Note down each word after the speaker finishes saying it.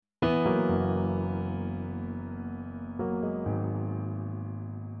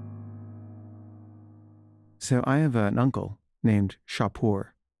So I have an uncle named Shapur,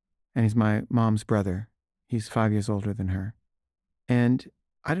 and he's my mom's brother. He's 5 years older than her. And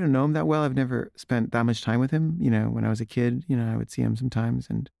I don't know him that well. I've never spent that much time with him. When I was a kid, I would see him sometimes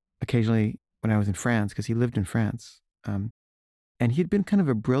and occasionally when I was in France, because he lived in France. And he'd been kind of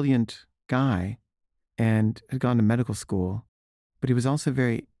a brilliant guy and had gone to medical school, but he was also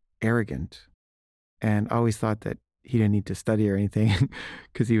very arrogant and always thought that he didn't need to study or anything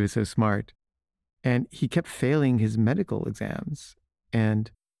because he was so smart. And he kept failing his medical exams. And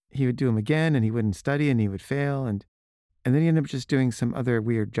he would do them again and he wouldn't study and he would fail. And then he ended up just doing some other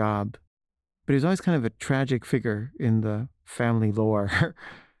weird job. But he was always kind of a tragic figure in the family lore.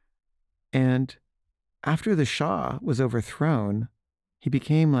 And after the Shah was overthrown, he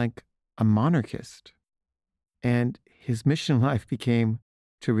became like a monarchist. And his mission in life became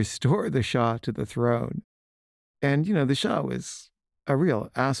to restore the Shah to the throne. And, the Shah was a real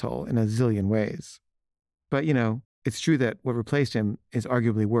asshole in a zillion ways. But, it's true that what replaced him is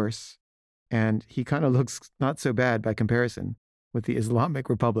arguably worse. And he kind of looks not so bad by comparison with the Islamic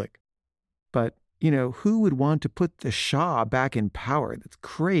Republic. But, who would want to put the Shah back in power? That's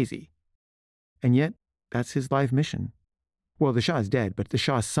crazy. And yet, that's his life mission. Well, the Shah is dead, but the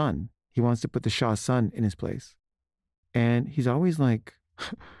Shah's son, he wants to put the Shah's son in his place. And he's always like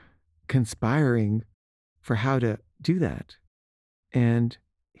conspiring for how to do that. And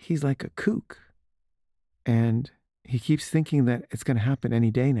he's like a kook. And he keeps thinking that it's going to happen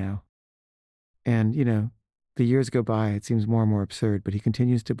any day now. And, the years go by, it seems more and more absurd, but he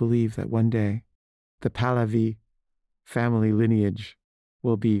continues to believe that one day the Pahlavi family lineage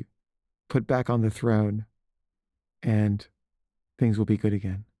will be put back on the throne and things will be good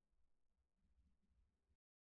again.